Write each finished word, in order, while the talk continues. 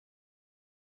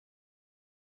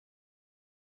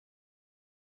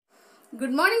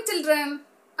Good morning, children.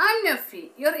 I'm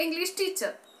Nafi, your English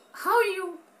teacher. How are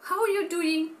you? How are you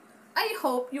doing? I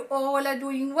hope you all are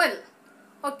doing well.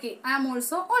 Okay, I am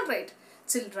also alright.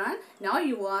 Children, now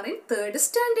you are in 3rd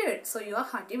standard. So you are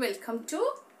hearty welcome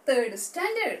to 3rd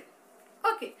standard.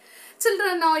 Okay,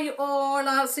 children, now you all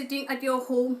are sitting at your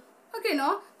home. Okay,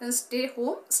 now then stay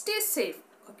home, stay safe.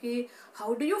 Okay,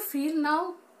 how do you feel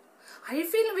now? I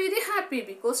feel very happy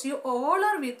because you all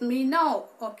are with me now.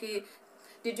 Okay,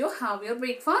 did you have your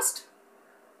breakfast?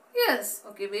 Yes.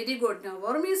 Okay, very good. Now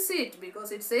warm is it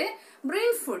because it's a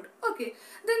brain food. Okay,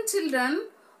 then children,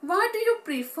 what do you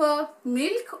prefer,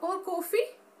 milk or coffee?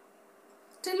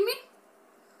 Tell me.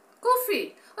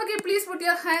 Coffee. Okay, please put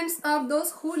your hands up,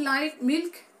 those who like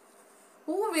milk.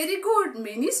 Oh, very good.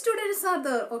 Many students are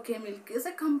there. Okay, milk is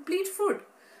a complete food.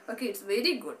 Okay, it's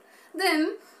very good.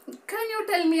 Then, can you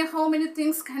tell me how many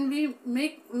things can we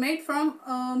made from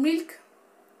milk?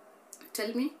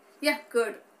 Tell me. Yeah,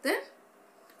 good. Then,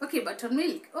 okay,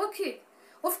 buttermilk. Okay,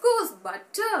 of course,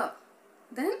 butter.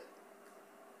 Then,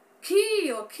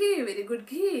 ghee. Okay, very good,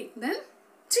 ghee. Then,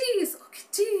 cheese. Okay,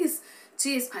 cheese.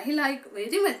 Cheese. I like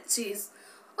very much cheese.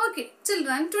 Okay,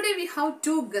 children, today we have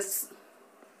two guests.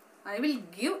 I will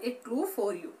give a clue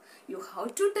for you. You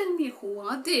have to tell me who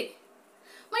are they.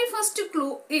 My first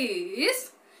clue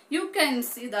is, you can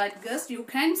see that guest, you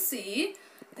can see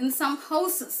in some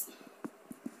houses.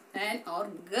 And our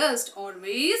guest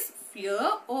always fear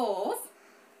of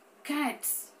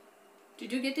cats.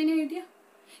 Did you get any idea?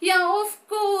 Yeah, of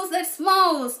course, that's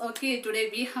mouse. Okay, today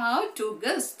we have two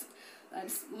guests.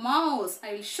 That's mouse.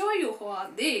 I will show you who are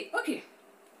they. Okay.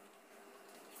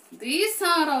 These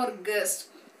are our guests.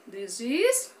 This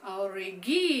is our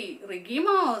Reggie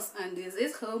mouse, and this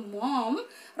is her mom,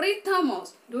 Rita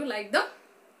mouse. Do you like them?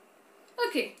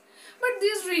 Okay. But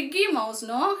this Reggie mouse,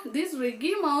 no? This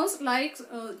Reggie mouse likes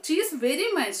cheese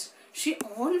very much. She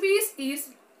always eats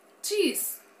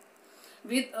cheese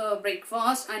with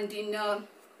breakfast and dinner.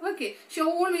 Okay, she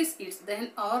always eats.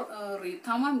 Then our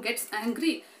Rita mom gets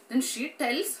angry. Then she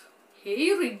tells,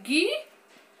 "Hey Reggie,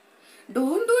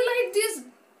 don't do like this.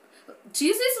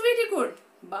 Cheese is very good,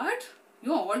 but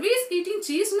you are always eating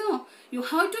cheese now. You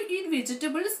have to eat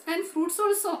vegetables and fruits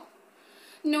also."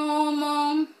 "No,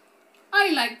 mom. I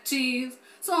like cheese,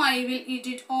 so I will eat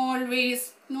it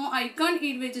always. No, I can't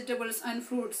eat vegetables and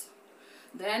fruits."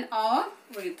 Then our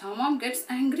Rita mom gets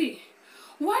angry.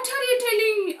 "What are you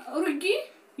telling, Reggie?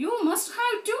 You must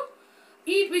have to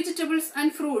eat vegetables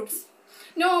and fruits."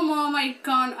 "No, mom, I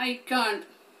can't.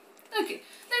 Okay,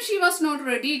 then she was not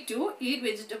ready to eat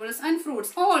vegetables and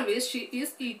fruits. Always she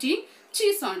is eating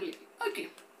cheese only. Okay.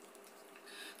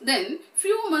 Then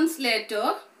few months later,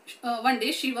 one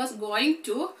day she was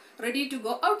ready to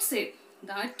go outside.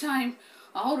 That time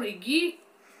our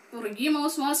Reggie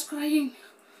mouse was crying.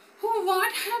 "Oh,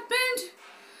 what happened?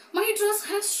 My dress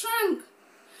has shrunk.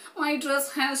 My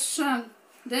dress has shrunk."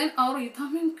 Then our Rita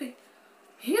mom cried,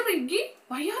 "Hey Reggie,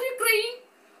 why are you crying?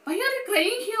 Why are you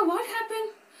crying here? What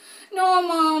happened?" "No,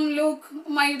 mom, look,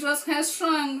 my dress has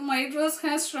shrunk. My dress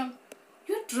has shrunk."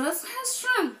 "Your dress has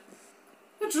shrunk?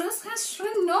 Your dress has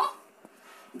shrunk, no?"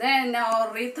 Then our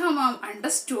Rita mom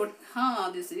understood.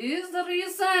 This is the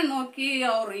reason. Okay,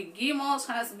 our Reggie mouse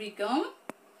has become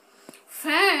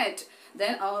fat.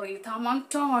 Then our Rita mom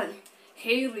told,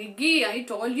 "Hey Reggie, I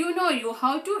told you no, you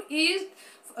have to eat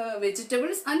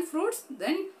vegetables and fruits.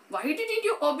 Then why didn't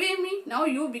you obey me? Now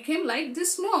you became like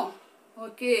this, no?"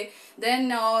 Okay,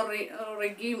 then our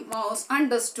Reggie mouse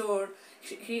understood.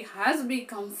 He has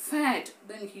become fat.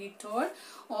 Then he told,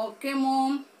 "Okay,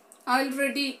 mom,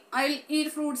 I'll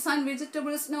eat fruits and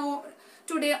vegetables now.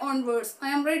 Today onwards,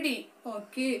 I am ready."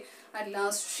 Okay, at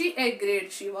last she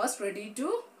agreed. She was ready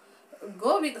to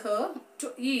go with her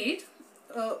to eat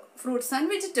fruits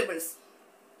and vegetables.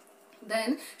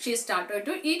 Then she started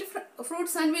to eat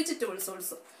fruits and vegetables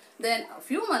also. Then a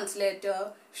few months later,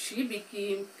 she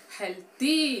became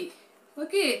healthy.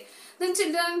 Okay. Then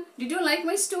children, did you like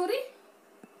my story?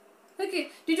 Okay.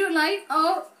 Did you like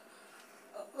our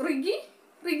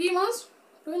Reggie mouse?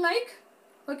 Do you like?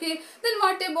 Okay. Then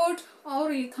what about our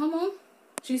Rita mom?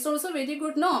 She's also very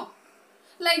good, no?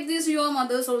 Like this, your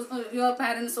mothers also, your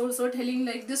parents also telling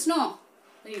like this, no?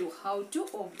 You have to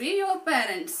obey your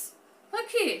parents.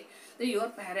 Okay. Your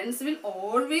parents will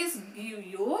always give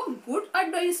you good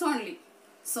advice only.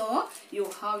 So, you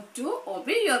have to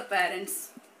obey your parents.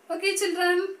 Okay,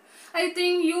 children. I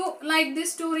think you like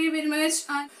this story very much.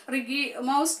 And Reggie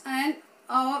mouse and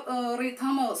our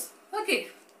Rita mouse. Okay.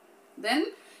 Then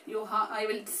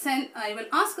I will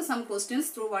ask some questions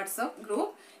through WhatsApp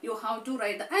group. You have to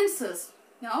write the answers.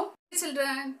 Now,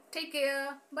 children, take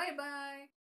care. Bye bye.